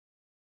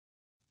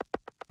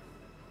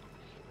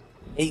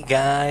Hey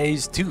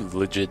guys, Two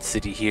Legit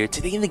City here.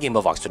 Today in the game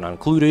of Oxford Not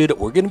Included,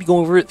 we're going to be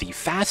going over the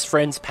Fast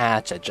Friends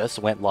patch that just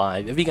went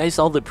live. If you guys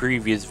saw the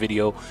previous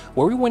video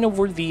where we went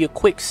over the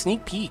quick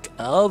sneak peek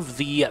of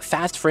the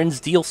Fast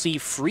Friends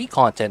DLC free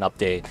content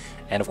update,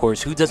 and of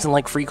course, who doesn't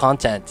like free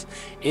content,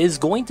 is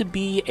going to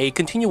be a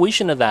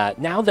continuation of that.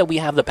 Now that we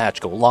have the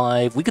patch go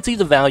live, we can see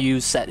the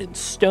values set in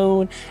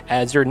stone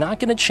as they're not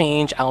going to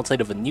change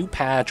outside of a new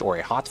patch or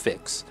a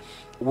hotfix.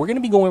 We're going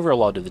to be going over a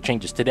lot of the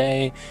changes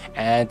today,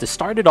 and to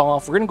start it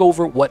off, we're going to go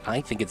over what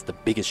I think is the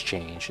biggest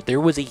change. There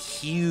was a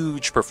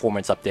huge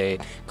performance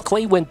update.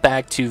 Clay went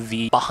back to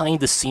the behind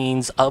the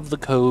scenes of the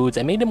codes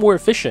and made it more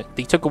efficient.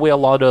 They took away a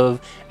lot of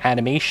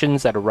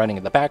animations that are running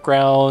in the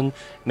background,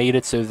 made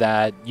it so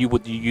that you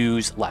would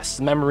use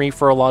less memory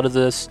for a lot of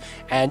this,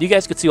 and you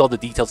guys could see all the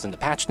details in the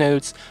patch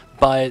notes.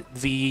 But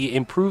the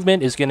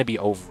improvement is going to be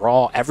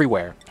overall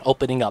everywhere.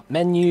 Opening up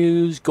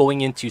menus,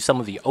 going into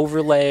some of the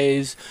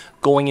overlays,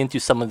 going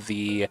into some of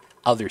the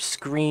other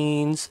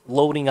screens,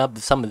 loading up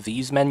some of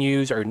these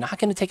menus are not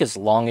going to take as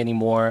long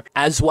anymore,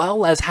 as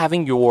well as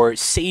having your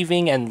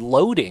saving and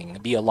loading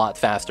be a lot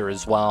faster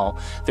as well.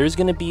 There's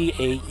going to be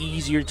a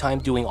easier time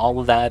doing all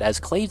of that as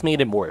Clay's made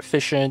it more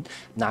efficient.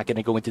 Not going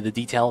to go into the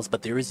details,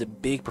 but there is a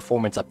big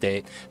performance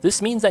update.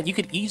 This means that you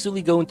could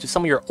easily go into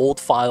some of your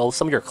old files,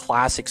 some of your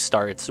classic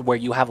starts where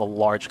you have a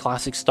large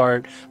classic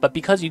start, but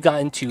because you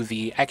got into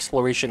the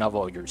exploration of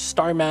all your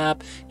star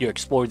map, you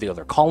explored the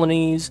other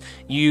colonies,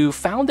 you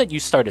found that you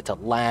started to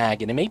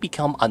lag and it may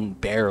become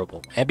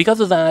unbearable, and because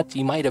of that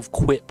you might have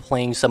quit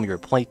playing some of your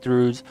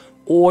playthroughs,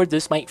 or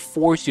this might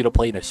force you to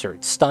play in a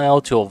certain style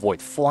to avoid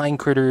flying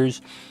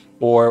critters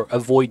or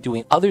avoid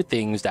doing other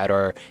things that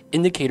are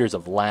indicators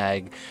of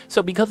lag.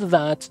 So because of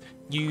that,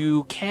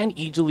 you can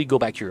easily go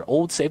back to your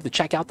old save to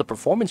check out the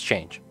performance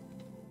change.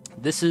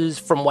 This is,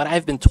 from what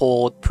I've been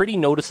told, pretty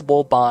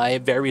noticeable by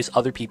various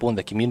other people in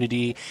the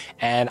community,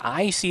 and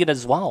I see it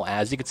as well.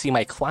 As you can see,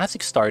 my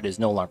classic start is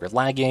no longer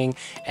lagging,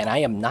 and I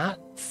am not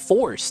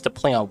forced to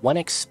play on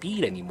 1x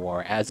speed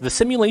anymore, as the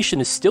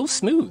simulation is still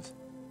smooth,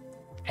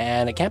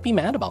 and I can't be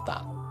mad about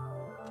that.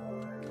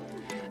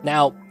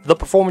 Now, the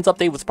performance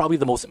update was probably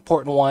the most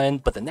important one,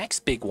 but the next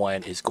big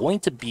one is going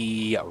to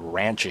be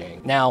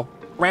ranching. Now,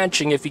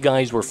 ranching, if you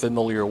guys were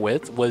familiar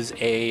with, was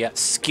a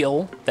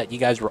skill that you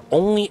guys were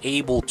only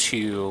able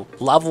to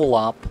level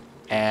up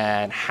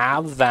and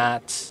have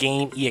that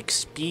gain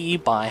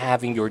EXP by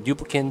having your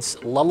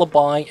duplicants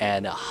lullaby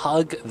and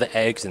hug the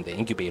eggs in the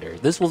incubator.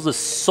 This was the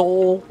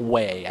sole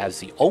way,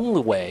 as the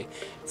only way,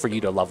 for you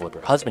to level up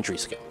your husbandry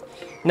skill.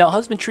 Now,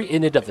 husbandry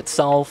in and of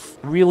itself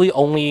really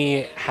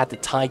only had to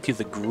tie to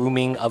the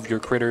grooming of your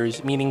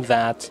critters, meaning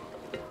that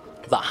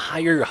the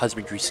higher your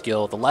husbandry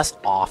skill, the less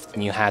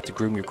often you had to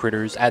groom your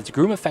critters, as the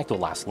groom effect will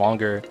last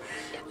longer.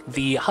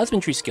 The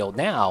husbandry skill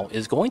now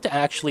is going to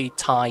actually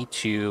tie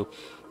to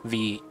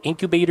the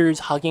incubators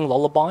hugging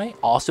lullaby.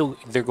 Also,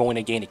 they're going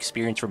to gain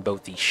experience from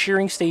both the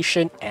shearing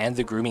station and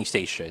the grooming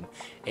station.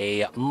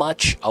 A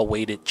much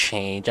awaited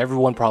change.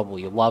 Everyone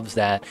probably loves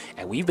that,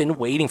 and we've been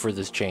waiting for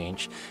this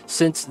change.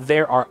 Since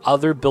there are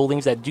other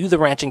buildings that do the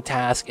ranching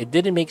task, it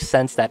didn't make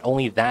sense that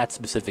only that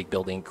specific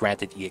building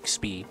granted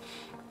EXP.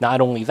 Not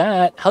only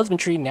that,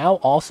 husbandry now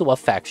also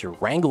affects your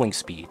wrangling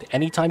speed.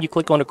 Anytime you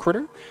click on a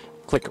critter,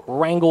 click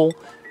wrangle,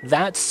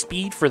 that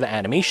speed for the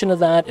animation of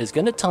that is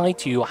going to tie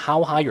to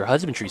how high your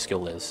husbandry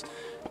skill is.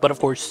 But of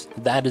course,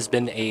 that has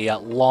been a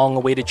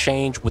long-awaited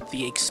change with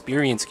the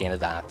experience gain of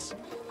that.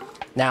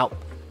 Now,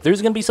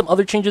 there's going to be some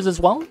other changes as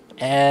well,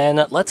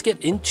 and let's get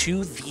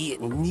into the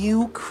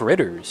new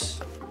critters.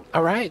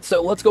 Alright,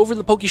 so let's go over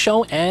the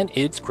Pokeshell and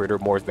its critter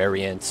morph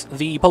variants.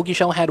 The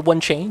Pokeshell had one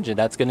change, and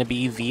that's going to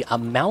be the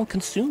amount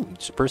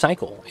consumed per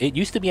cycle. It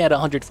used to be at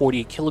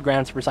 140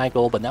 kilograms per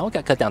cycle, but now it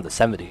got cut down to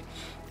 70.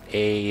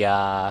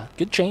 A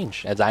good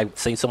change, as I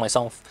say so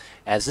myself,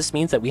 as this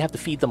means that we have to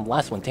feed them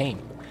less when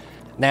tamed.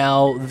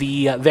 Now,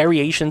 the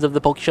variations of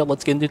the Pokeshell,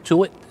 let's get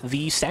into it.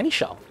 The Sani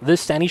Shell. This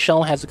Sani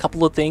Shell has a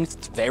couple of things.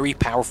 It's very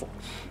powerful,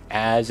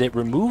 as it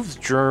removes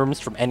germs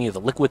from any of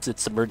the liquids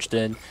it's submerged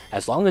in.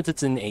 As long as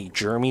it's in a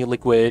germy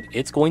liquid,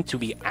 it's going to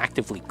be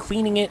actively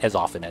cleaning it as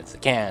often as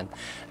it can.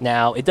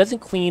 Now, it doesn't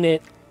clean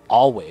it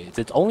always.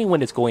 It's only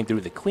when it's going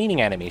through the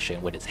cleaning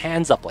animation with its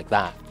hands up like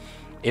that.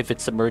 If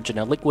it's submerged in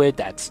a liquid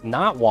that's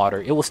not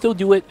water, it will still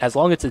do it as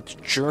long as it's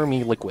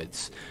germy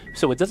liquids.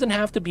 So it doesn't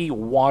have to be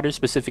water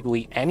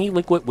specifically. Any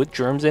liquid with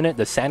germs in it,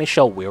 the Sani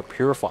Shell will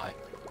purify.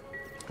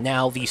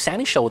 Now, the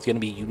Sani Shell is going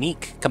to be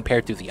unique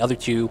compared to the other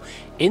two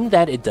in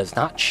that it does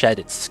not shed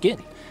its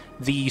skin.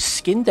 The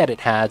skin that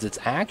it has, it's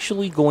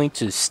actually going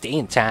to stay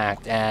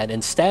intact, and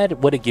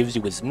instead what it gives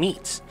you is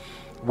meat.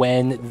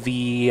 When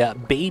the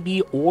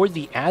baby or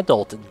the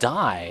adult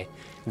die,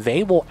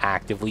 they will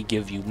actively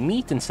give you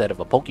meat instead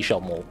of a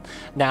Pokeshell mold.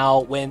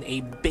 Now, when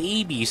a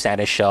baby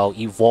Sani Shell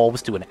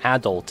evolves to an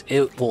adult,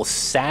 it will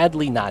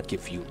sadly not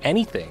give you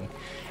anything,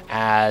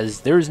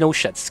 as there is no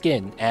shed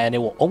skin, and it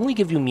will only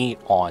give you meat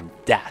on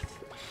death.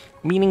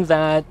 Meaning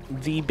that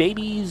the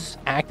babies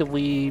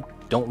actively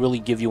don't really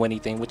give you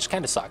anything, which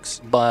kind of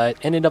sucks.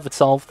 But in and of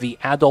itself, the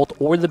adult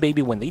or the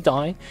baby, when they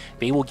die,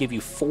 they will give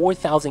you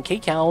 4,000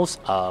 kcals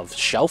of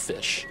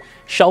shellfish.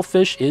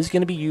 Shellfish is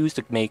going to be used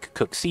to make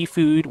cooked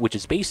seafood, which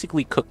is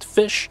basically cooked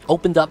fish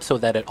opened up so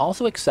that it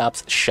also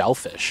accepts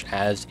shellfish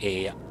as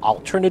a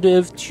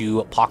alternative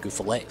to paku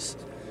fillets.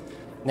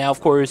 Now,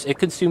 of course, it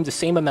consumes the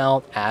same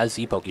amount as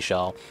the poke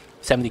shell,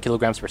 70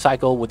 kilograms per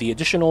cycle, with the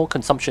additional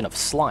consumption of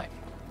slime.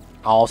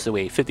 Also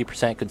a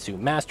 50%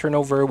 consumed mass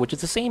turnover, which is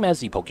the same as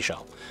the poke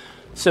shell.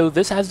 So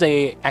this has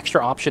a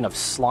extra option of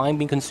slime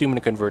being consumed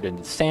and converted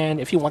into sand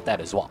if you want that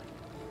as well.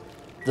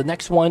 The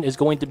next one is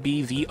going to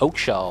be the oak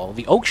shell.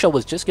 The oak shell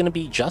is just going to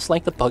be just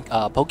like the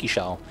poke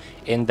shell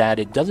in that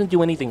it doesn't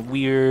do anything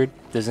weird,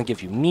 doesn't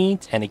give you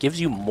meat, and it gives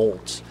you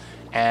molds.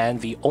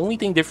 And the only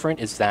thing different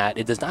is that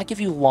it does not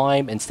give you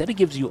lime, instead it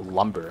gives you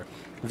lumber.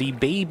 The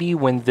baby,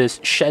 when this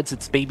sheds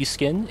its baby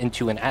skin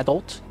into an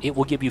adult, it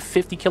will give you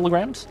 50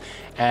 kilograms.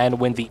 And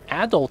when the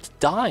adult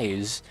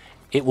dies,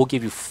 it will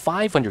give you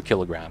 500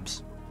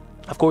 kilograms.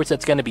 Of course,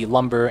 that's going to be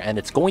lumber, and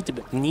it's going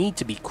to need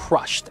to be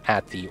crushed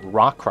at the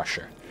rock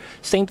crusher.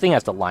 Same thing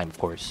as the lime, of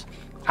course.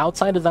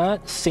 Outside of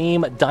that,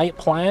 same diet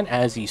plan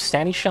as the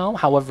Sani shell,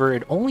 however,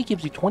 it only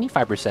gives you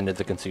 25% of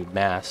the consumed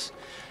mass.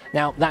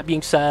 Now, that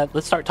being said,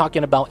 let's start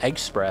talking about egg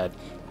spread.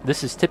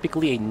 This is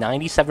typically a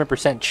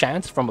 97%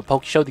 chance from a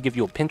poke shell to give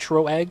you a pinch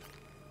row egg,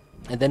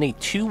 and then a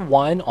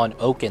 2-1 on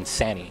oak and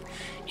Sani.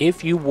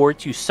 If you were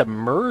to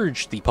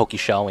submerge the poke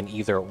shell in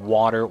either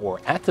water or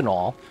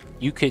ethanol,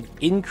 you could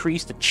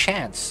increase the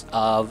chance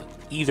of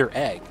either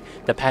egg,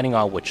 depending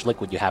on which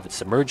liquid you have it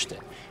submerged in.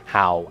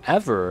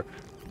 However,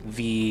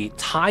 the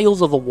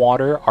tiles of the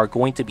water are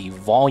going to be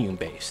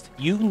volume-based.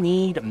 You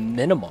need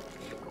minimum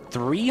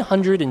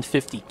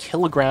 350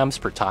 kilograms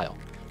per tile.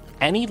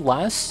 Any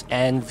less,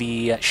 and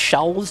the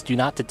shells do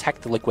not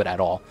detect the liquid at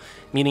all,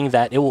 meaning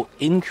that it will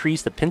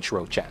increase the pinch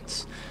row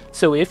chance.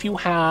 So if you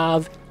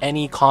have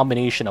any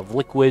combination of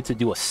liquid to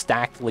do a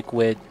stacked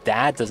liquid,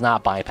 that does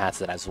not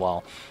bypass it as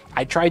well.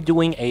 I tried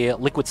doing a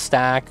liquid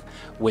stack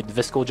with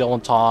visco gel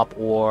on top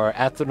or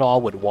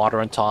ethanol with water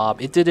on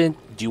top. It didn't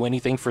do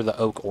anything for the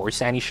oak or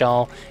Sani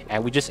shell,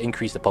 and we just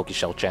increased the poke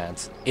shell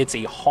chance. It's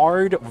a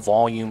hard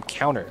volume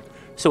counter,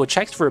 so it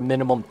checks for a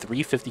minimum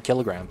 350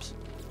 kilograms.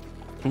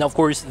 Now, of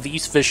course,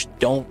 these fish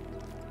don't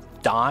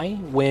die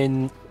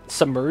when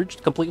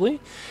submerged completely.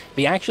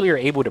 They actually are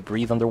able to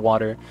breathe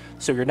underwater,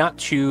 so you're not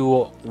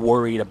too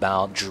worried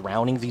about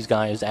drowning these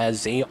guys,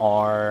 as they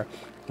are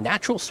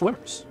natural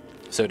swimmers,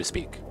 so to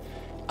speak.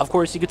 Of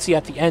course, you could see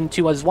at the end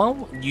too as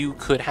well, you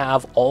could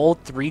have all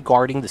three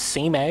guarding the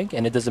same egg,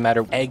 and it doesn't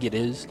matter what egg it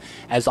is.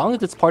 As long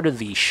as it's part of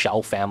the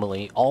shell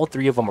family, all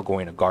three of them are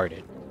going to guard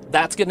it.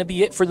 That's going to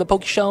be it for the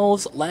poke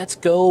shells. Let's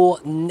go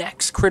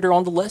next critter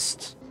on the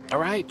list.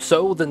 Alright,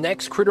 so the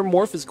next critter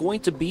morph is going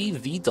to be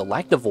the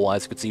Delecta Vole,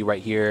 as you can see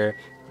right here.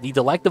 The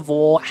Delecta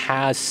Vole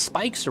has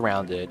spikes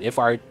around it. If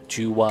I were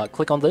to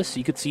click on this,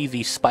 you could see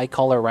the spike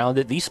collar around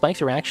it. These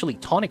spikes are actually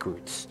tonic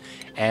roots,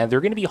 and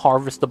they're going to be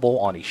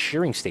harvestable on a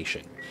shearing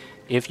station.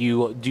 If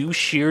you do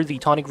shear the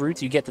tonic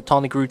roots, you get the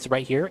tonic roots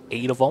right here,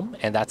 8 of them,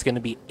 and that's going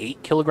to be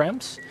 8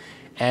 kilograms.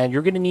 And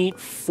you're going to need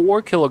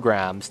 4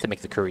 kilograms to make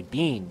the curried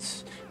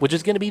beans, which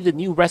is going to be the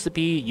new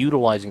recipe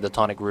utilizing the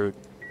tonic root.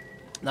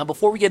 Now,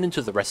 before we get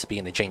into the recipe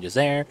and the changes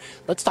there,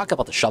 let's talk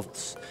about the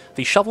shovels.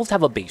 The shovels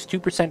have a base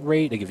 2%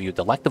 rate to give you a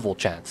Delecta Vole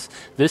chance.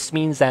 This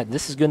means that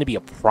this is going to be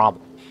a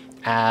problem,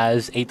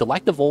 as a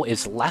Delecta Vole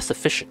is less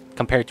efficient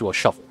compared to a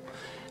shovel.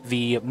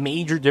 The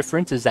major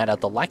difference is that a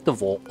Delecta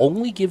Vole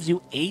only gives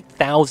you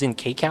 8,000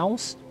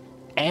 kcals,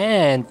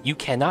 and you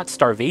cannot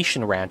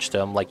starvation ranch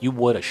them like you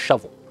would a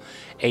shovel.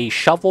 A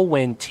shovel,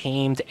 when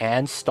tamed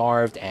and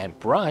starved and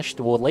brushed,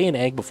 will lay an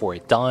egg before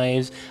it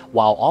dies,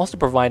 while also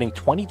providing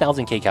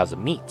 20,000 kcals of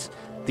meat.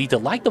 The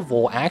Delecta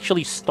Vole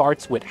actually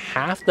starts with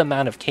half the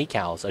amount of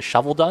kcals a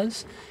shovel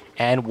does,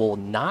 and will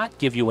not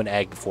give you an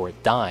egg before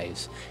it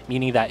dies,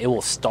 meaning that it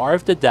will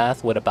starve to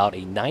death with about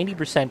a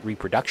 90%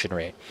 reproduction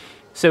rate.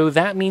 So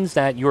that means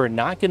that you're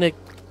not going to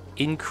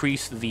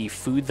increase the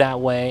food that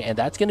way, and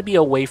that's going to be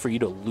a way for you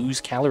to lose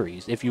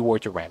calories if you were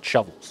to ranch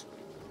shovels.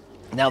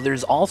 Now,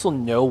 there's also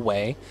no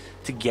way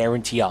to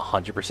guarantee a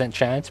 100%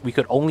 chance. We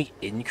could only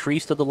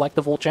increase the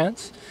Delecta Vole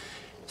chance.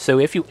 So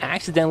if you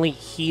accidentally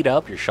heat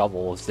up your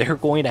shovels, they're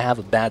going to have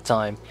a bad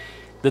time.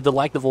 The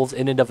Delecta Voles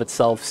in and of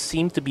itself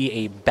seem to be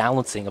a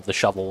balancing of the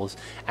shovels,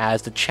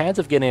 as the chance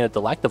of getting a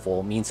Delecta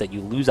Vole means that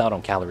you lose out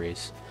on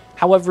calories.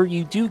 However,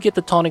 you do get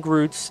the tonic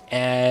roots,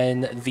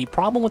 and the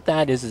problem with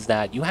that is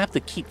that you have to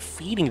keep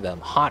feeding them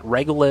hot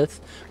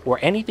regolith or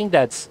anything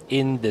that's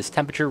in this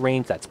temperature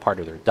range that's part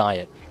of their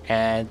diet.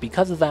 And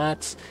because of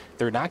that,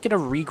 they're not going to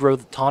regrow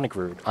the tonic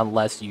root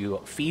unless you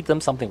feed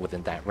them something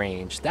within that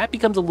range. That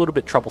becomes a little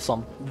bit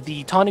troublesome.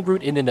 The tonic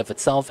root in and of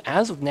itself,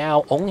 as of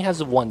now, only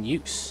has one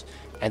use,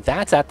 and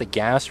that's at the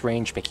gas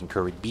range making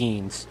curried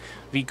beans.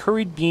 The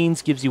curried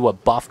beans gives you a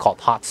buff called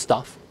Hot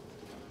Stuff,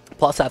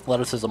 plus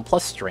athleticism,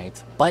 plus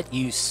strength, but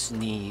you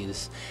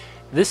sneeze.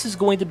 This is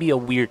going to be a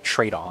weird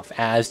trade-off,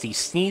 as the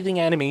sneezing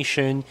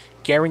animation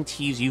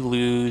guarantees you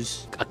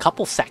lose a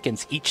couple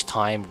seconds each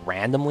time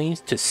randomly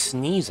to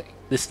sneezing.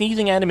 The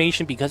sneezing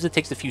animation, because it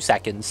takes a few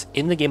seconds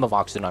in the game of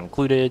Oxygen Not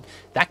Included,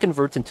 that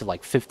converts into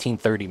like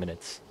 15-30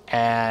 minutes.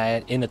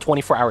 And in a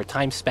 24-hour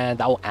time span,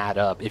 that will add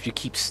up if you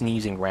keep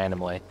sneezing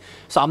randomly.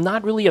 So I'm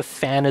not really a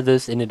fan of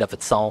this in and of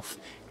itself.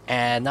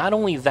 And not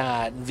only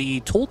that,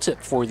 the tooltip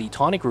for the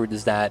tonic root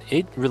is that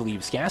it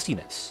relieves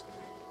gassiness.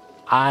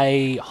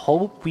 I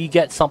hope we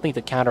get something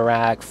to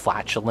counteract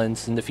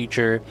flatulence in the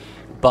future,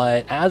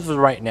 but as of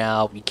right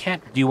now, we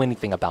can't do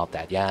anything about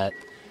that yet.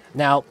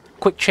 Now,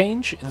 quick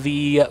change,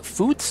 the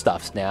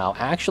foodstuffs now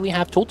actually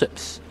have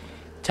tooltips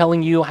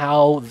telling you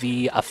how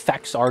the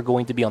effects are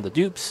going to be on the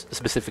dupes,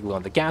 specifically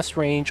on the gas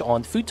range,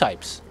 on food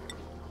types.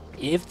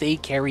 If they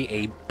carry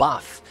a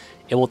buff,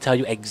 it will tell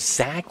you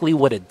exactly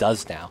what it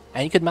does now,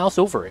 and you can mouse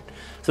over it.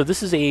 So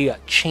this is a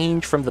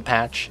change from the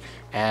patch,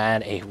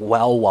 and a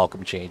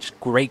welcome change.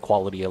 Great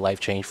quality of life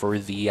change for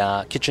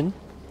the kitchen.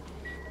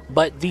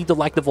 But the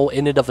Delecta Vole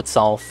in and of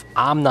itself,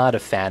 I'm not a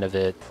fan of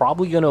it.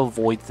 Probably going to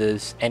avoid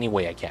this any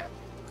way I can.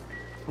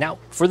 Now,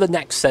 for the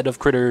next set of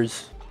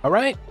critters.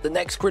 Alright, the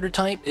next critter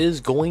type is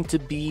going to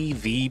be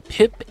the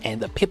Pip, and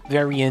the Pip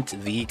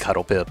variant, the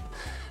Cuddle Pip.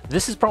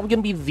 This is probably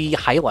going to be the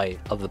highlight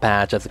of the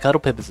patch, as the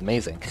Cuddle Pip is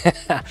amazing.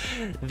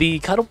 The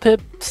Cuddle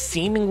Pip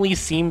seemingly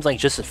seems like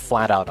just a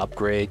flat-out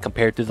upgrade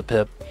compared to the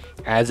Pip,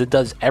 as it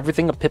does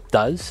everything a Pip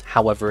does.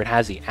 However, it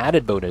has the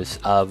added bonus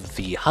of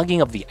the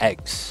hugging of the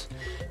eggs.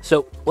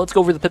 So let's go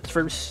over the Pips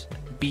first.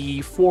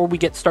 Before we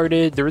get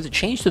started, there is a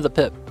change to the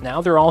Pip.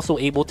 Now they're also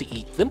able to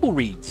eat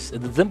thimblereeds.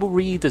 The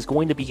thimblereeds is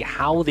going to be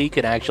how they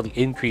could actually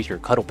increase your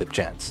Cuddle Pip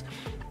chance.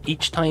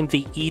 Each time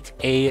they eat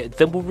a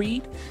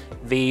thimblereed,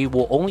 they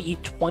will only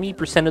eat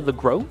 20% of the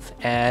growth,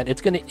 and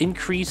it's going to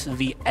increase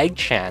the egg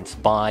chance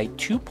by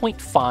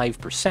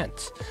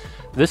 2.5%.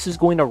 This is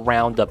going to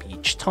round up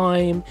each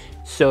time,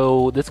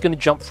 so that's going to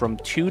jump from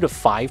 2 to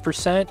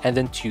 5% and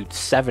then to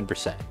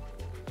 7%.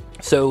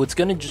 So it's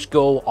going to just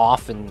go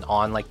off and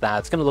on like that.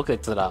 It's going to look like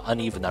it's an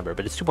uneven number,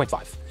 but it's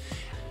 2.5.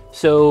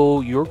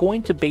 So you're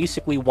going to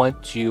basically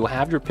want to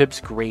have your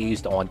pips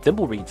grazed on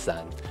thimblereeds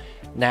then.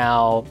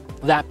 Now,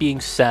 that being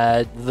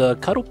said, the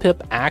Cuddle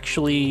Pip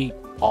actually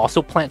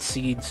also plants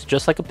seeds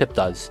just like a Pip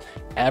does.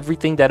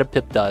 Everything that a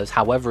Pip does,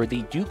 however,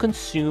 they do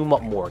consume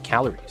more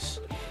calories.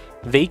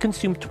 They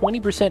consume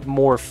 20%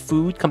 more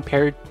food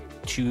compared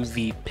to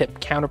the Pip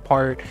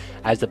counterpart,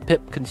 as the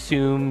Pip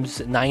consumes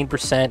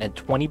 9% and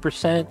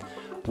 20%,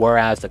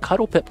 whereas the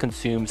Cuddle Pip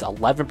consumes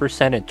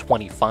 11% and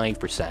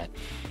 25%.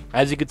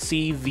 As you can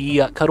see,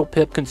 the Cuddle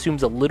Pip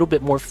consumes a little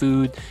bit more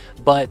food,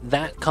 but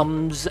that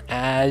comes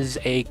as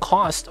a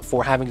cost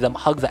for having them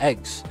hug the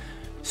eggs.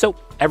 So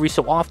every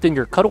so often,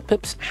 your Cuddle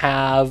Pips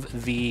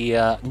have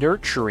the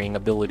nurturing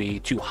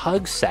ability to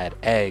hug said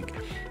egg.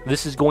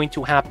 This is going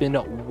to happen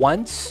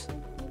once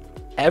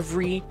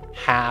every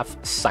half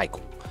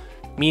cycle,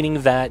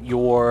 meaning that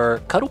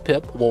your Cuddle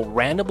Pip will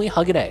randomly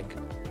hug an egg,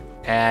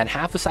 and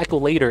half a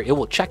cycle later, it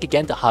will check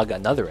again to hug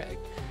another egg.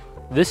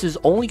 This is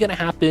only going to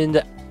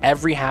happen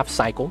every half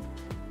cycle,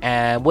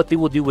 and what they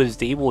will do is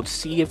they will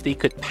see if they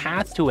could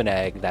path to an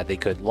egg that they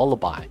could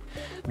lullaby.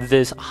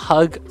 This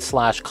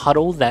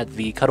hug/cuddle that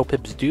the Cuddle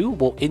Pips do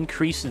will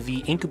increase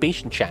the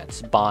incubation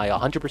chance by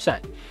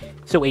 100%.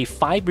 So a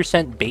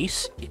 5%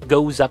 base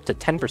goes up to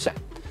 10%,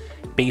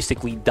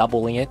 basically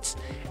doubling it.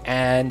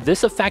 And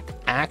this effect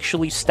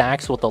actually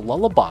stacks with a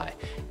lullaby.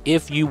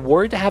 If you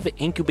were to have an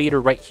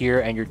incubator right here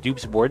and your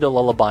dupes were to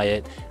lullaby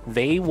it,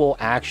 they will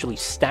actually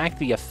stack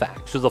the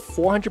effect. So the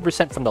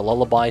 400% from the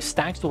lullaby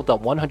stacks with the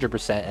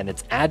 100%, and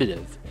it's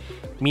additive,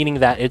 meaning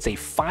that it's a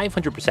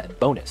 500%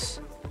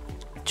 bonus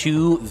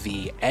to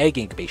the egg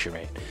incubation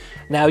rate.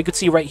 Now you can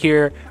see right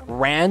here,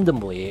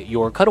 randomly,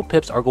 your Cuddle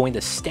Pips are going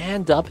to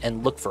stand up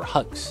and look for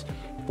hugs.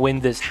 When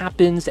this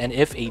happens, and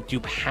if a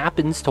dupe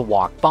happens to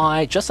walk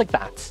by, just like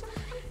that,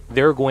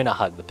 they're going to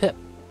hug the Pip.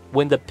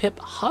 When the Pip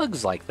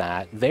hugs like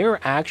that, they're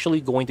actually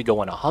going to go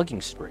on a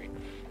hugging spree.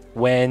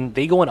 When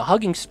they go on a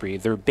hugging spree,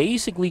 they're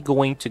basically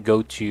going to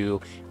go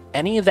to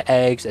any of the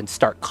eggs and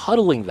start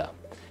cuddling them.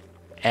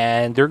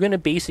 And they're going to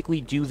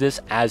basically do this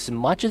as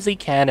much as they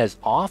can, as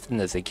often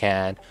as they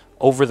can,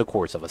 over the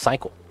course of a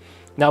cycle.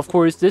 Now, of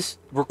course, this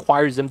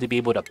requires them to be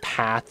able to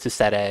path to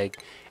said egg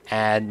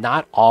and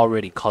not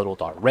already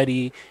cuddled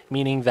already,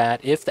 meaning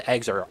that if the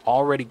eggs are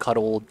already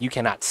cuddled, you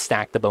cannot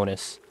stack the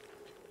bonus.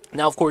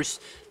 Now, of course,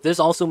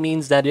 this also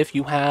means that if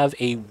you have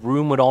a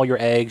room with all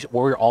your eggs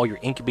or all your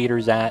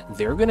incubators at,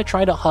 they're going to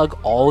try to hug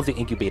all of the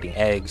incubating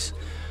eggs.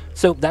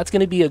 So that's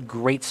going to be a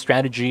great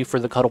strategy for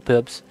the Cuddle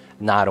Pips.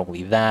 Not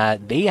only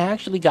that, they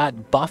actually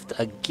got buffed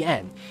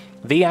again.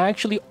 They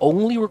actually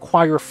only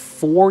require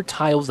 4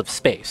 tiles of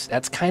space.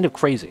 That's kind of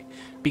crazy,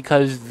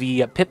 because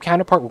the Pip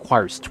counterpart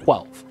requires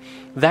 12.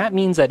 That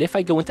means that if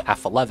I go into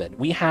F11,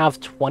 we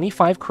have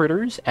 25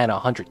 critters and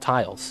 100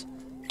 tiles.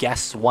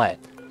 Guess what?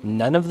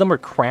 None of them are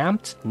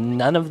cramped,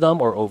 none of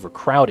them are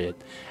overcrowded,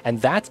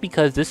 and that's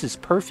because this is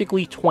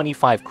perfectly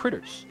 25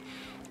 critters.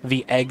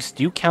 the eggs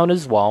do count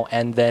as well,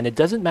 and then it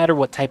doesn't matter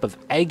what type of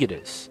egg it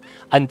is.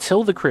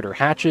 Until the critter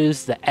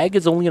hatches, the egg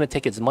is only going to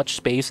take as much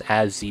space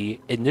as the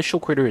initial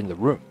critter in the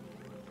room.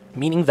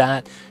 Meaning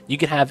that you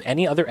can have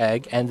any other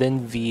egg, and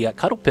then the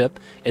Cuddle Pip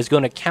is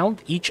going to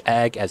count each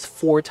egg as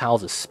 4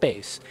 tiles of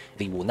space.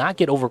 They will not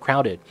get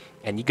overcrowded,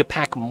 and you can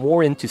pack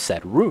more into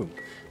said room.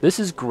 This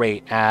is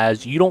great,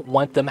 as you don't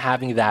want them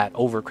having that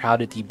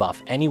overcrowded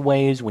debuff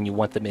anyways when you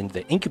want them in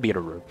the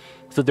incubator room.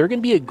 So they're going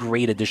to be a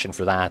great addition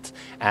for that,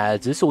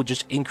 as this will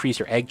just increase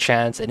your egg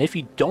chance, and if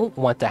you don't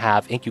want to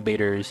have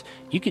incubators,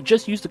 you could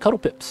just use the Cuddle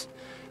Pips.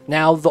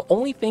 Now, the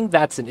only thing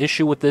that's an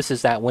issue with this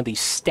is that when they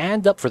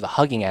stand up for the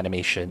hugging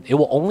animation, it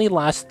will only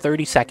last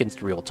 30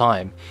 seconds real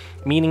time,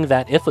 meaning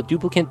that if a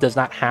duplicant does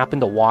not happen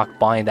to walk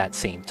by in that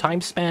same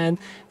time span,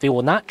 they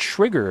will not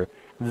trigger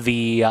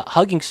the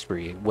hugging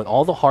spree with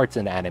all the hearts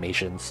and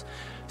animations.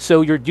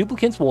 So your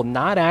duplicates will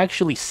not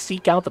actually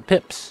seek out the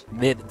pips.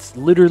 It's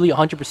literally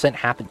 100%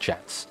 happen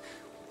chance.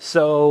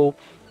 So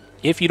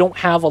if you don't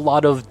have a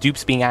lot of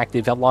dupes being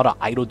active, a lot of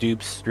idle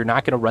dupes, you're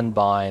not going to run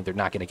by, they're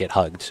not going to get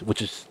hugged,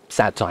 which is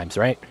sad times,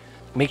 right?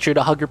 Make sure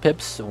to hug your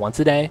pips once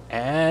a day,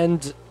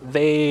 and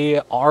they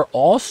are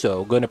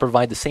also going to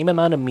provide the same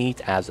amount of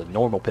meat as a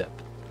normal pip.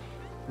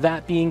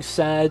 That being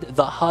said,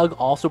 the hug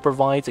also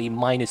provides a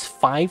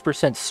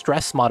 -5%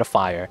 stress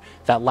modifier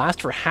that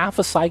lasts for half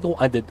a cycle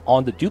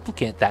on the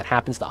duplicate that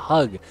happens to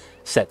hug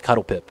said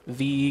Cuddle Pip.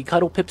 The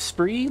Cuddle Pip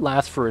spree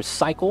lasts for a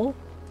cycle,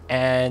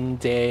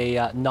 and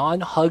a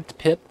non-hugged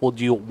pip will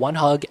do 1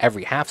 hug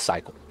every half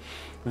cycle.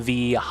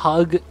 The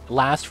hug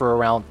lasts for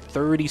around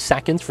 30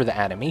 seconds for the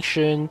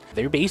animation.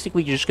 They're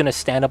basically just going to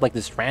stand up like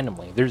this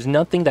randomly. There's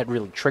nothing that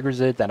really triggers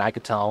it that I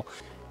could tell.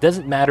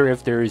 Doesn't matter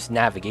if there's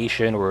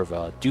navigation or if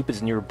a dupe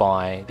is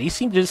nearby. They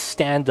seem to just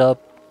stand up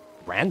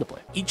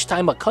randomly. Each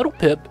time a Cuddle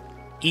Pip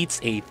eats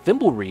a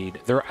thimble reed,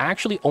 they're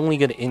actually only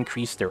going to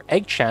increase their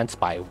egg chance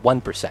by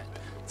 1%.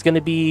 It's going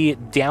to be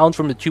down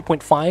from the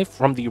 2.5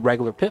 from the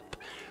regular pip,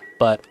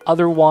 but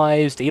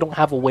otherwise, they don't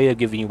have a way of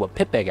giving you a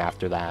pip egg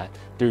after that.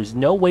 There's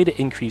no way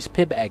to increase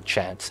pip egg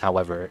chance,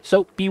 however,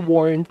 so be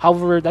warned.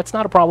 However, that's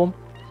not a problem,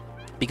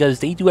 because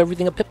they do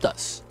everything a pip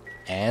does,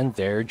 and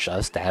they're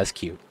just as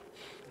cute.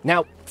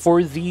 Now,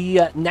 for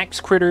the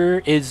next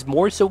critter is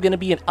more so going to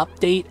be an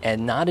update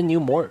and not a new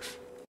morph.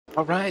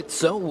 Alright,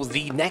 so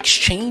the next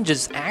change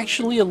is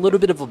actually a little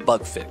bit of a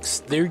bug fix.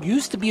 There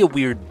used to be a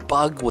weird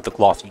bug with the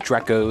Glossy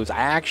Drekos. I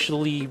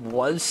actually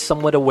was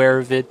somewhat aware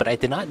of it, but I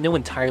did not know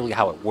entirely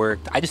how it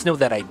worked. I just know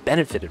that I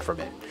benefited from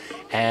it.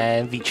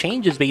 And the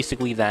change is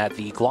basically that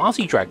the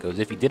Glossy Drekos,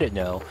 if you didn't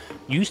know,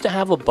 used to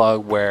have a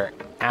bug where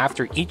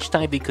after each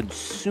time they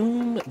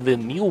consume the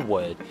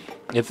mealwood,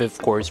 if it of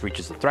course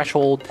reaches the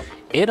threshold,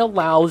 it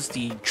allows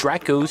the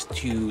Drekos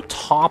to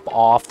top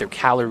off their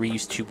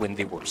calories to when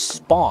they were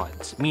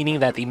spawned, meaning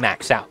that they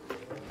max out.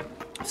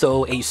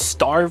 So a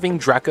starving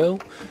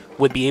Dreco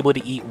would be able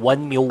to eat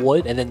 1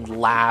 mealwood and then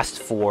last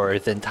for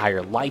the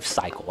entire life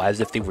cycle as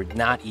if they were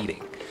not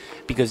eating,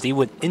 because they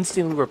would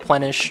instantly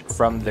replenish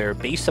from their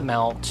base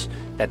amount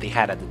that they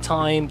had at the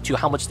time to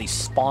how much they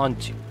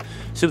spawned to.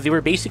 So they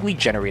were basically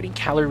generating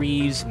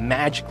calories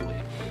magically.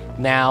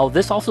 Now,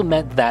 this also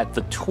meant that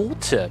the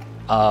tooltip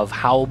of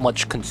how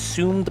much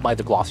consumed by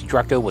the Glossy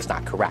Dreko was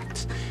not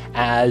correct,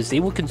 as they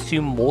would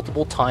consume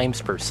multiple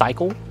times per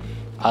cycle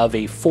of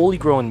a fully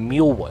grown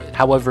mealwood.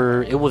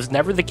 However, it was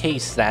never the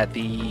case that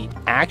they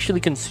actually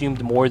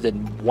consumed more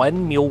than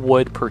 1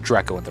 mealwood per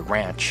Dreko in the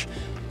ranch.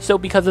 So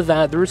because of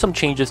that, there were some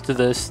changes to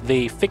this.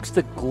 They fixed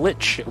the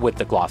glitch with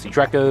the Glossy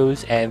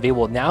Drekos, and they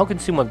will now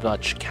consume as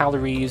much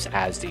calories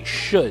as they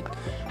should.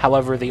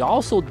 However, they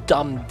also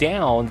dumbed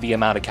down the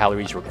amount of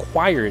calories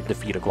required to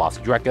feed a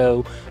Glossy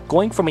Dreko,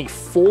 going from a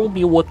full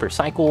mealwood per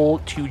cycle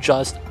to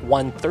just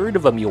 1/3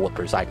 of a mealwood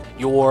per cycle.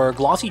 Your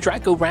Glossy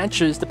Dreko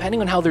ranches, depending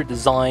on how they're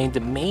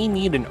designed, may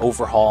need an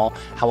overhaul.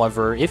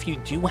 However, if you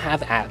do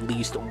have at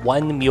least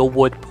 1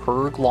 mealwood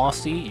per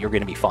Glossy, you're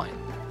going to be fine.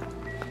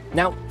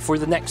 Now, for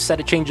the next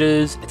set of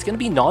changes, it's going to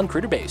be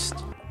non-critter based.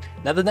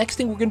 Now, the next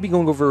thing we're going to be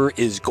going over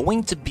is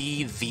going to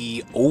be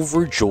the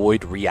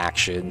overjoyed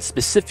reaction,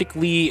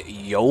 specifically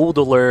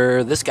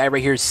Yodeller. This guy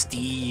right here,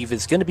 Steve,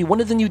 is going to be one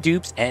of the new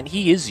dupes, and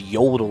he is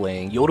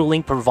yodeling.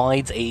 Yodeling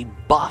provides a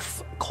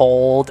buff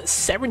called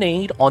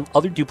Serenade on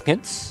other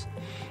duplicates.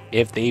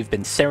 If they've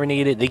been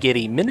serenaded, they get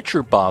a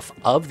miniature buff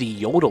of the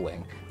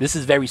yodeling. This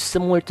is very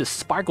similar to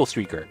Sparkle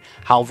Streaker.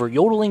 However,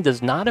 yodeling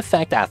does not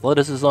affect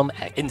athleticism.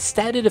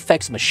 Instead, it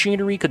affects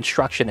machinery,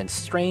 construction, and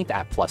strength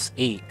at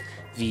 +8.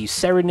 The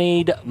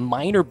Serenade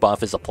minor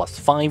buff is a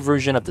 +5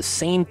 version of the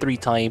same 3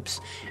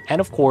 types. And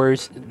of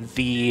course,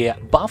 the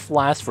buff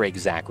lasts for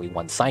exactly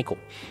 1 cycle.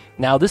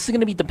 Now, this is going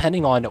to be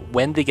depending on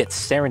when they get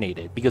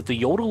serenaded, because the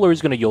yodeler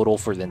is going to yodel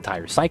for the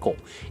entire cycle.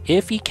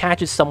 If he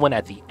catches someone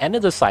at the end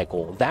of the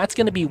cycle, that's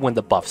going to be when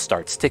the buff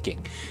starts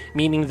ticking.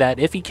 Meaning that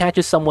if he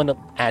catches someone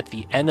at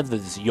the end of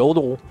this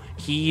yodel,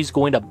 he's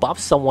going to buff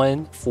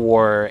someone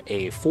for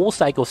a full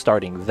cycle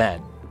starting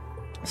then.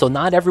 So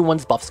not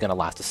everyone's buff's going to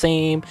last the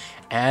same,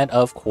 and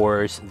of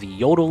course, the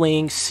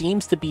yodeling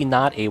seems to be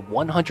not a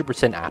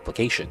 100%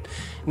 application,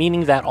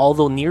 meaning that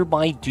although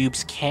nearby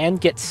dupes can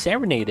get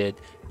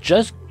serenaded,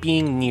 just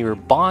being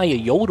nearby a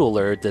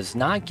yodeler does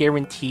not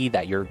guarantee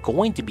that you're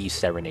going to be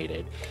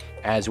serenaded.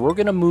 As we're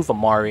going to move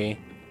Amari,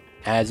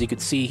 as you can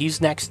see,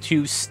 he's next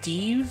to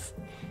Steve.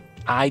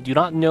 I do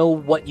not know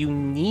what you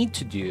need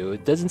to do.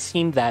 It doesn't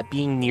seem that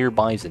being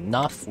nearby is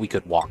enough. We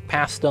could walk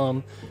past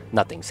him.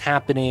 Nothing's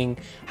happening.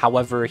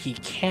 However, he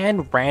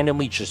can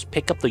randomly just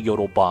pick up the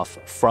yodel buff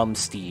from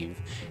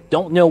Steve.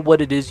 Don't know what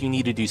it is you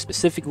need to do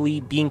specifically.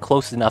 Being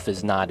close enough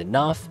is not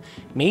enough.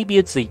 Maybe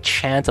it's a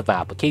chance of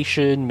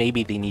application.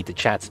 Maybe they need to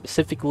chat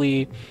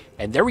specifically.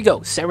 And there we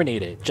go,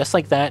 serenaded. Just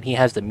like that, he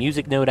has the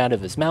music note out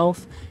of his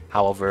mouth.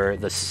 However,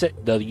 the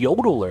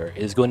yodeler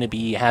is going to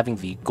be having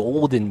the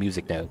golden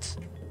music notes.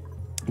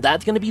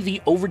 That's going to be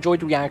the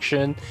overjoyed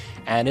reaction,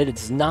 and it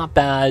is not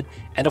bad.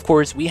 And of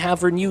course, we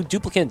have our new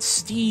duplicants,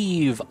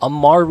 Steve,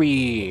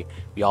 Amari.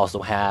 We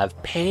also have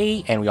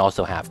Pei, and we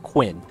also have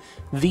Quinn.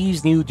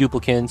 These new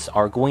duplicants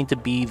are going to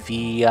be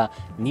the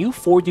new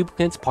 4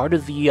 duplicants, part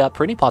of the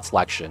Pretty Pot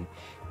selection.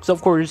 So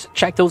of course,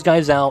 check those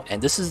guys out,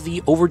 and this is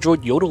the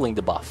overjoyed yodeling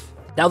debuff.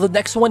 Now the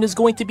next one is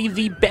going to be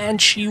the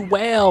Banshee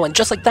Wail, and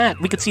just like that,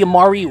 we could see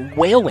Amari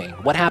wailing.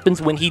 What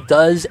happens when he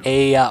does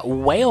a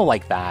wail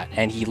like that,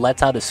 and he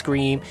lets out a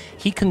scream?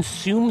 He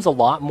consumes a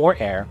lot more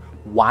air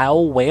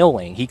while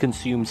wailing. He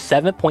consumes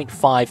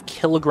 7.5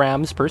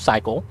 kilograms per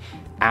cycle.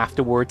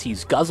 Afterwards,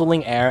 he's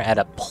guzzling air at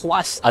a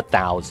plus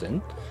 1,000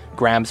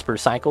 grams per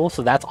cycle,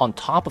 so that's on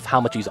top of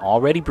how much he's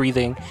already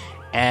breathing.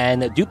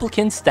 And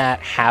duplicants that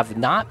have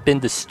not been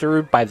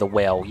disturbed by the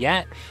wail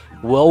yet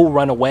will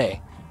run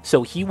away.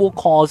 So he will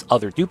cause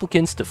other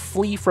duplicants to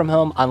flee from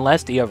him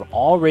unless they have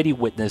already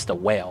witnessed a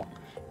wail.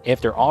 If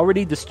they're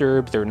already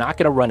disturbed, they're not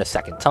going to run a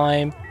second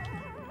time.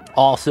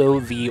 Also,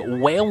 the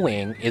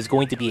wailing is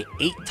going to be an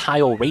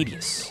 8-tile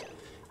radius.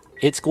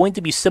 It's going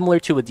to be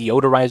similar to a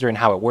deodorizer in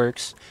how it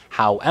works.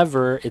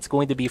 However, it's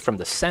going to be from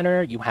the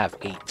center. You have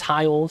 8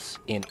 tiles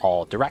in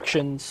all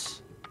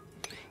directions.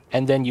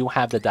 And then you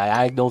have the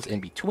diagonals in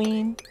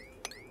between.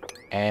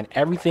 And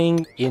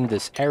everything in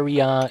this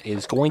area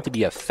is going to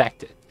be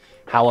affected.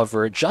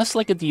 However, just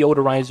like a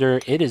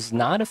deodorizer, it is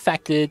not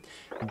affected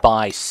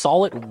by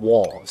solid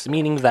walls,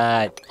 meaning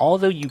that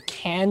although you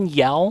can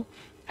yell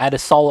at a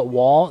solid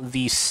wall,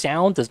 the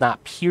sound does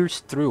not pierce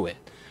through it.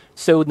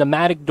 So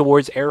pneumatic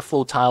doors,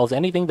 airflow tiles,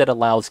 anything that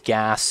allows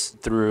gas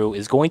through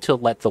is going to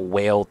let the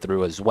wail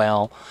through as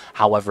well.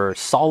 However,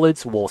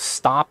 solids will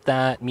stop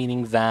that,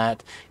 meaning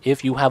that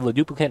if you have a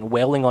duplicant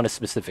wailing on a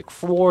specific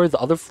floor, the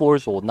other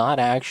floors will not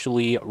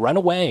actually run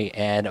away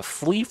and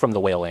flee from the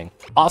wailing.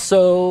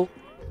 Also,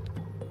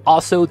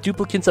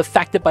 duplicants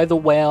affected by the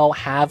wail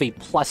have a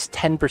plus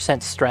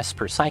 10% stress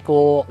per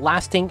cycle,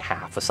 lasting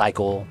half a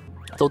cycle.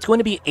 So it's going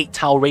to be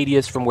 8-tile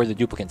radius from where the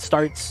duplicant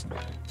starts.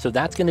 So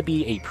that's going to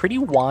be a pretty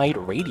wide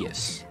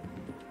radius.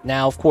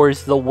 Now, of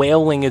course, the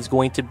wailing is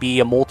going to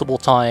be multiple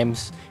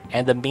times,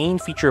 and the main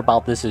feature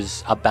about this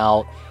is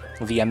about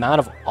the amount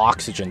of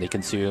oxygen they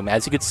consume.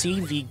 As you can see,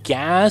 the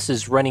gas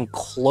is running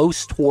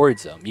close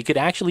towards them. You could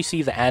actually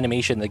see the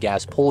animation of the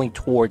gas pulling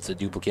towards the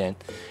duplicant,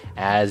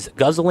 as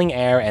guzzling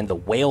air and the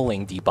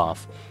wailing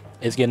debuff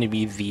is going to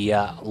be the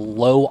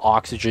low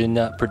oxygen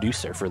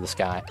producer for this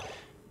guy.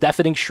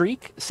 Deafening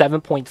Shriek,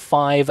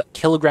 7.5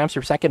 kilograms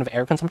per second of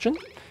air consumption.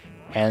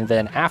 And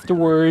then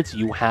afterwards,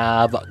 you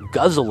have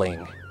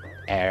guzzling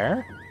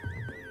air.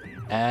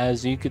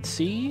 As you could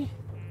see,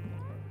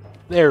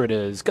 there it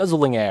is,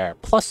 guzzling air,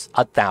 plus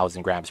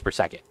 1,000 grams per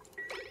second.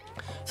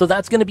 So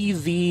that's going to be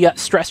the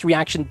stress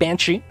reaction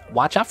Banshee.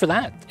 Watch out for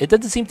that. It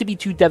doesn't seem to be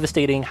too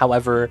devastating.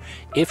 However,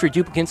 if your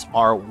duplicants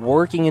are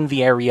working in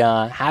the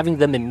area, having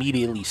them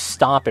immediately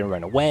stop and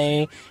run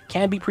away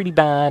can be pretty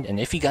bad. And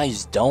if you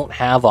guys don't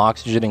have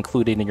oxygen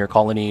included in your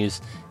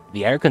colonies,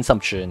 the air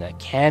consumption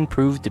can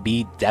prove to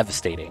be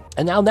devastating.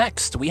 And now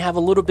next, we have a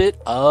little bit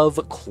of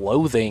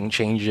clothing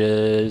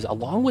changes,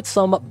 along with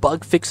some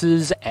bug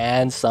fixes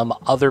and some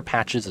other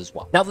patches as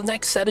well. Now, the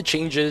next set of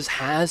changes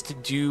has to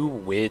do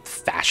with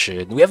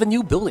fashion. We have a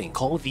new building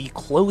called the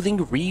Clothing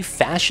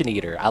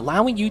Refashionator,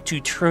 allowing you to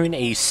turn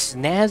a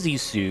snazzy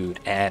suit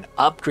and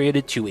upgrade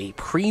it to a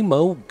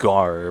Primo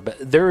Garb.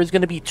 There is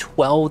going to be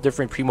 12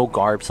 different Primo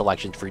Garb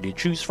selections for you to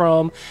choose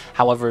from.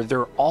 However,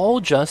 they're all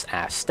just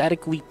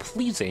aesthetically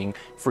pleasing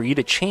for you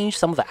to change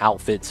some of the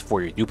outfits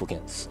for your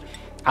duplicants.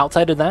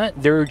 Outside of that,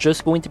 they're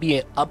just going to be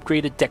an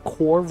upgraded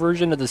decor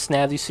version of the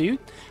snazzy suit.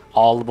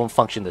 All of them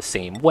function the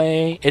same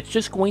way. It's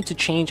just going to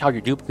change how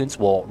your duplicants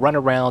will run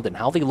around and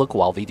how they look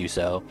while they do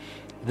so.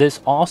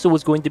 This also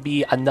is going to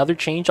be another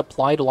change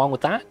applied along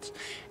with that.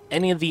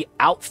 Any of the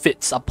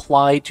outfits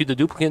applied to the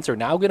duplicants are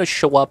now going to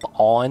show up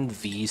on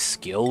the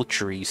skill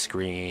tree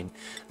screen.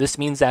 This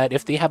means that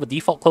if they have a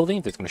default clothing,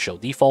 it's going to show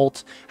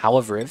default.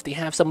 However, if they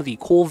have some of the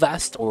cool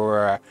vest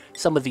or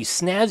some of the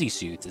snazzy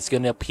suits, it's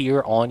going to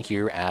appear on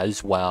here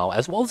as well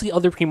as the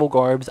other Primo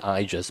Garbs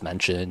I just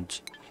mentioned.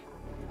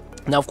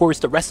 Now, of course,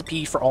 the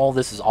recipe for all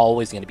this is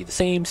always going to be the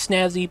same: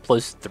 snazzy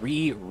plus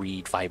 3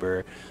 reed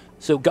fiber.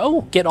 So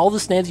go get all the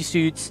snazzy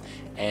suits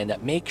and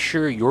make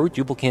sure your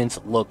duplicates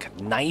look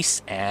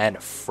nice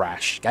and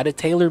fresh. Gotta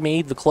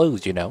tailor-made the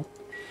clothes, you know.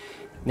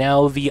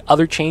 Now, the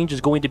other change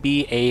is going to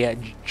be a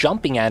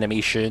jumping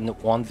animation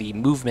on the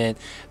movement.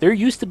 There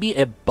used to be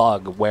a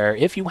bug where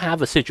if you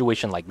have a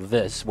situation like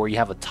this, where you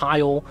have a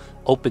tile,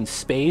 open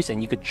space,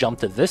 and you could jump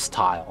to this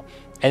tile,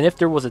 and if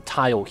there was a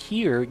tile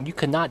here, you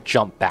cannot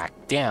jump back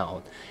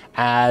down,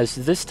 as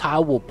this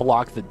tile will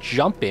block the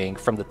jumping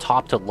from the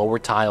top to lower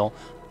tile.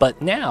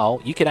 But now,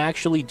 you can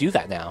actually do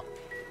that now,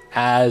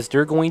 as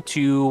they're going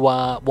to,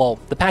 well,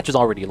 the patch is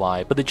already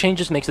live, but the change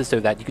just makes it so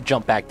that you can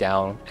jump back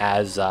down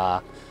as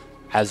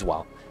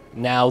well.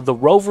 Now, the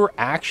rover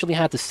actually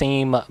had the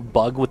same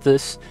bug with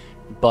this,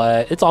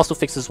 but it's also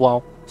fixed as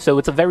well. So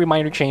it's a very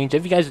minor change.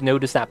 If you guys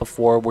noticed that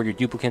before, where your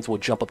duplicates will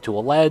jump up to a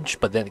ledge,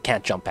 but then it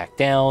can't jump back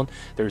down,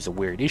 there's a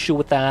weird issue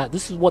with that.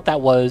 This is what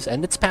that was,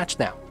 and it's patched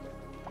now.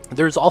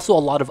 There's also a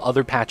lot of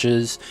other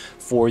patches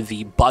for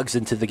the bugs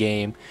into the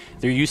game.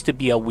 There used to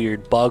be a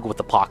weird bug with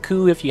the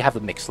Paku. If you have a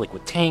mixed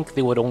liquid tank,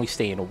 they would only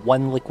stay in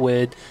one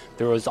liquid.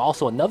 There was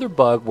also another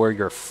bug where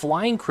your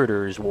flying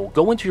critters will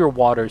go into your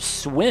water,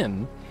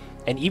 swim,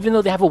 and even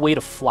though they have a way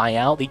to fly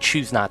out, they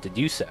choose not to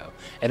do so.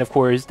 And of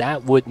course,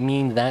 that would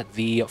mean that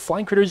the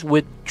flying critters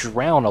would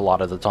drown a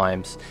lot of the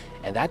times,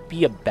 and that'd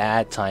be a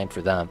bad time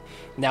for them.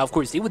 Now, of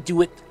course, they would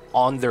do it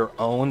on their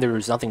own. There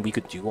was nothing we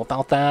could do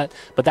about that,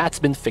 but that's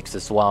been fixed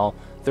as well.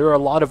 There are a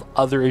lot of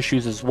other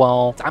issues as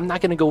well. I'm not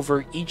going to go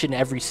over each and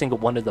every single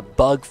one of the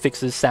bug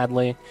fixes,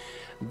 sadly,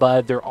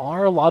 but there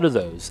are a lot of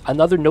those.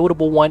 Another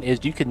notable one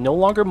is you can no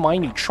longer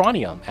mine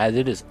neutronium, as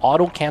it is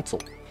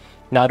auto-canceled.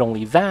 Not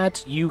only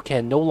that, you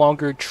can no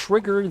longer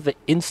trigger the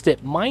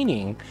instant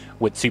mining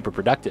with Super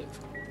Productive.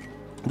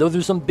 Though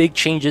there's some big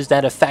changes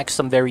that affect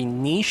some very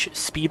niche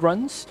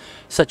speedruns,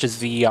 such as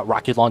the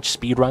rocket launch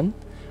speedrun,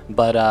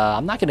 but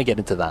I'm not going to get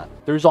into that.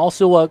 There's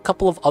also a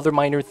couple of other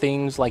minor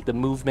things, like the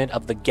movement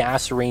of the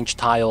gas range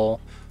tile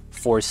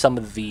for some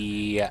of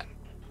the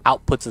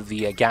outputs of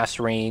the gas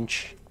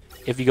range.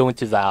 If you go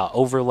into the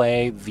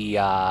overlay,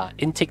 the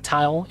intake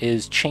tile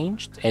is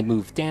changed and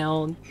moved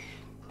down.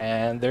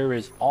 And there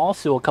is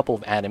also a couple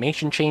of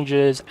animation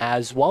changes,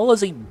 as well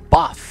as a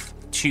buff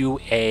to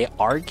a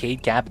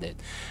arcade cabinet.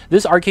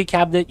 This arcade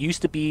cabinet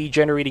used to be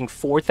generating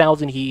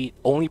 4,000 heat,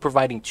 only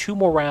providing 2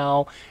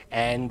 morale,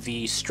 and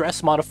the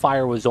stress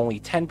modifier was only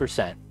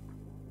 10%.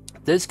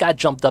 This got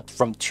jumped up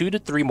from 2 to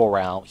 3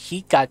 morale,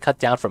 heat got cut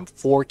down from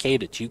 4k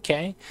to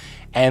 2k,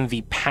 and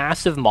the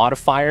passive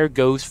modifier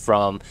goes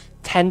from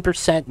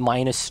 10%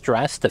 minus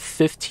stress to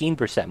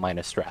 15%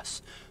 minus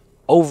stress.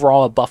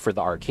 Overall, a buff for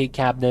the arcade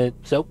cabinet,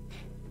 so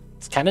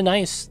it's kind of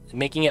nice,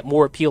 making it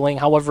more appealing.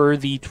 However,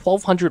 the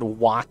 1200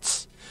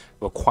 watts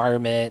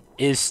requirement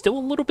is still a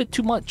little bit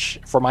too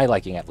much, for my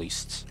liking at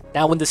least.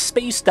 Now, in the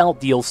Spaced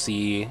Out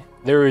DLC,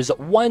 there is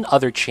one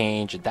other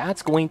change, and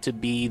that's going to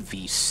be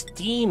the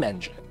Steam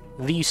engine.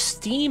 The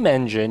Steam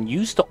engine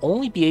used to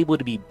only be able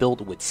to be built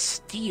with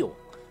steel.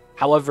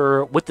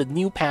 However, with the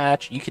new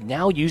patch, you can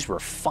now use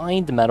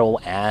refined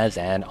metal as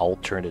an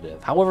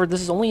alternative. However,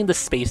 this is only in the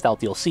Spaced Out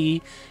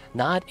DLC,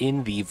 not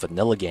in the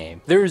vanilla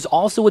game. There's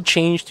also a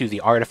change to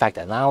the artifact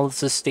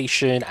analysis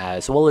station,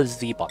 as well as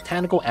the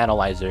botanical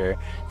analyzer.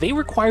 They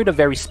required a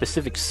very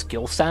specific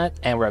skill set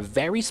and were a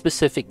very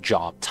specific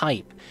job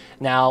type.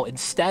 Now,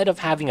 instead of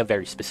having a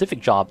very specific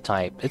job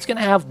type, it's going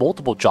to have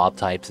multiple job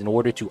types in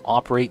order to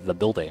operate the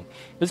building.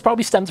 This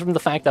probably stems from the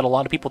fact that a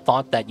lot of people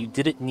thought that you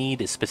didn't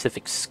need a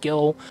specific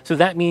skill. So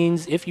that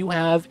means if you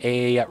have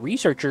a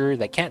researcher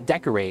that can't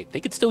decorate, they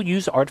could still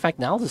use the artifact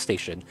analysis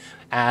station,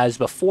 as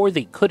before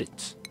they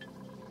couldn't.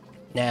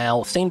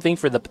 Now, same thing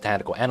for the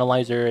botanical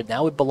analyzer.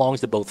 Now it belongs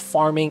to both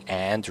farming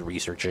and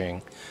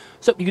researching.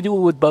 So you can do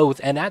it with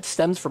both, and that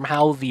stems from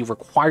how the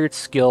required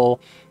skill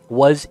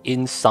was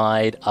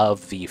inside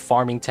of the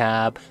farming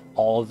tab.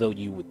 Although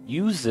you would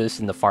use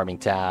this in the farming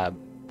tab,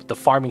 the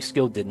farming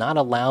skill did not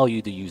allow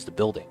you to use the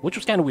building, which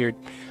was kind of weird,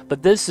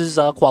 but this is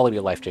a quality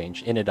of life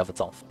change in and of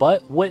itself.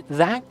 But with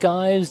that,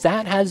 guys,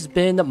 that has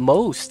been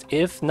most,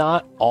 if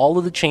not all,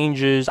 of the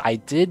changes. I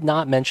did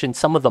not mention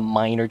some of the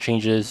minor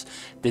changes,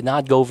 did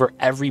not go over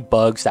every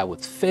bugs that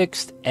was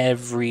fixed,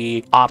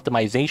 every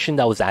optimization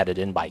that was added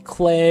in by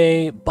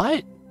Clay,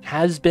 but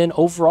has been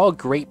overall a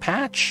great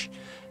patch.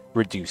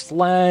 Reduced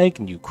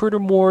lag, new critter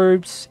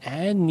morphs,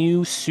 and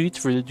new suits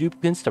for the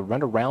duplicates to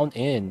run around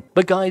in.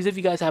 But guys, if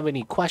you guys have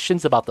any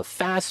questions about the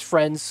Fast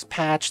Friends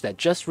patch that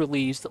just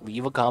released,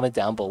 leave a comment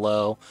down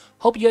below.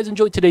 Hope you guys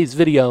enjoyed today's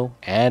video,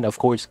 and of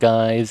course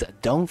guys,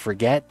 don't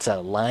forget to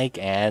like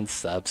and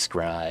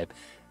subscribe.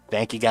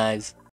 Thank you guys.